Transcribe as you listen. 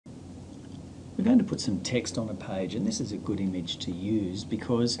we're going to put some text on a page, and this is a good image to use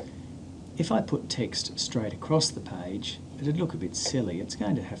because if I put text straight across the page, it'd look a bit silly. It's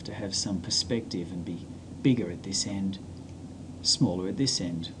going to have some perspective and be bigger at this end, smaller at this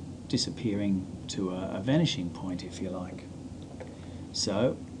end, disappearing to a vanishing point, if you like.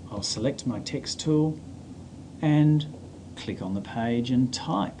 So I'll select my text tool and click on the page and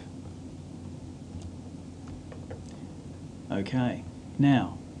type. Okay,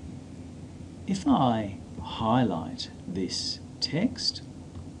 now if I highlight this text,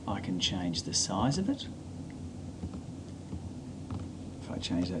 I can change the size of it. If I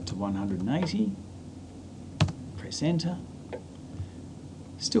change that to 180, press enter.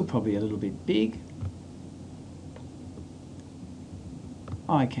 Still probably a little bit big.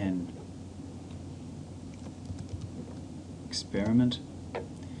 I can experiment.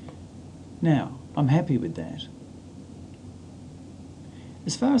 Now, I'm happy with that.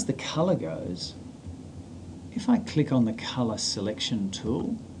 As far as the colour goes, if I click on the colour selection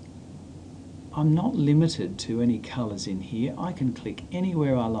tool, I'm not limited to any colours in here. I can click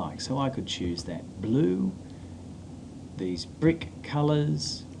anywhere I like. So I could choose that blue, these brick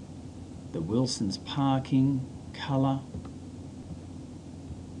colours, the Wilson's parking colour.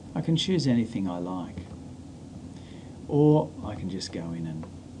 I can choose anything I like. Or I can just go in and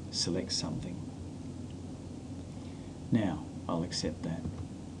select something. Now, I'll accept that.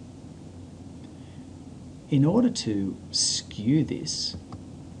 In order to skew this,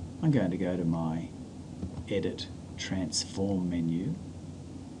 I'm going to go to my Edit Transform menu,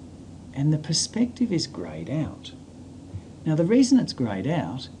 and the perspective is greyed out. Now the reason it's greyed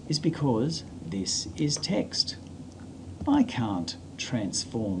out is because this is text. I can't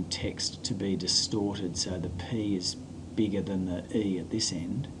transform text to be distorted so the P is bigger than the E at this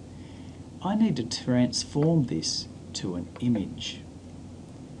end. I need to transform this to an image.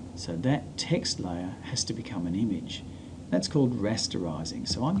 So that text layer has to become an image. That's called rasterizing.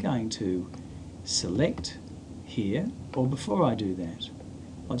 So I'm going to select here, or before I do that,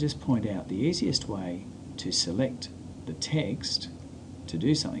 I'll just point out the easiest way to select the text, to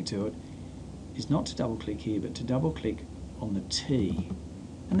do something to it, is not to double click here, but to double click on the T,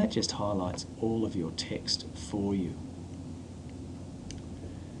 and that just highlights all of your text for you.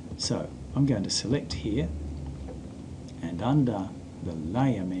 So I'm going to select here, and under the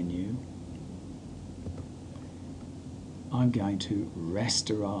layer menu, I'm going to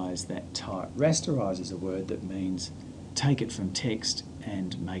rasterize that type. Rasterize is a word that means take it from text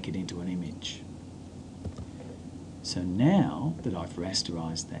and make it into an image. So now that I've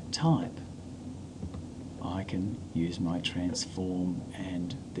rasterized that type, I can use my transform,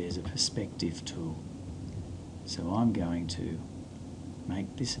 and there's a perspective tool. So I'm going to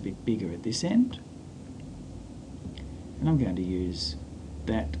make this a bit bigger at this end, and I'm going to use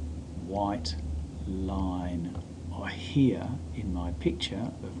that white line here in my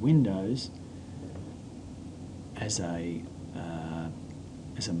picture of windows as a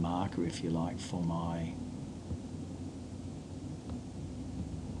marker, if you like, for my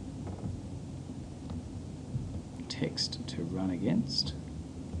text to run against.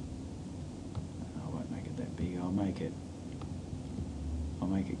 I won't make it that big. I'll make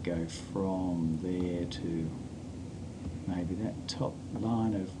it go from there to maybe that top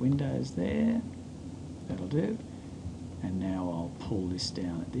line of windows there. That'll do. And now I'll pull this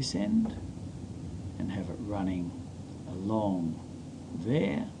down at this end and have it running along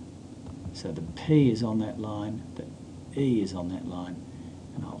there. So the P is on that line, the E is on that line,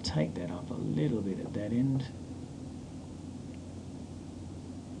 and I'll take that up a little bit at that end.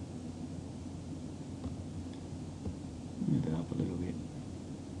 Move it up a little bit.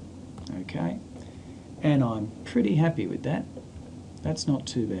 Okay, and I'm pretty happy with that. That's not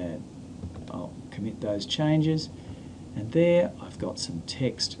too bad. I'll commit those changes. And there I've got some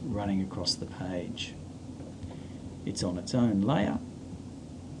text running across the page. It's on its own layer.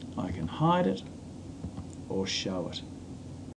 I can hide it or show it.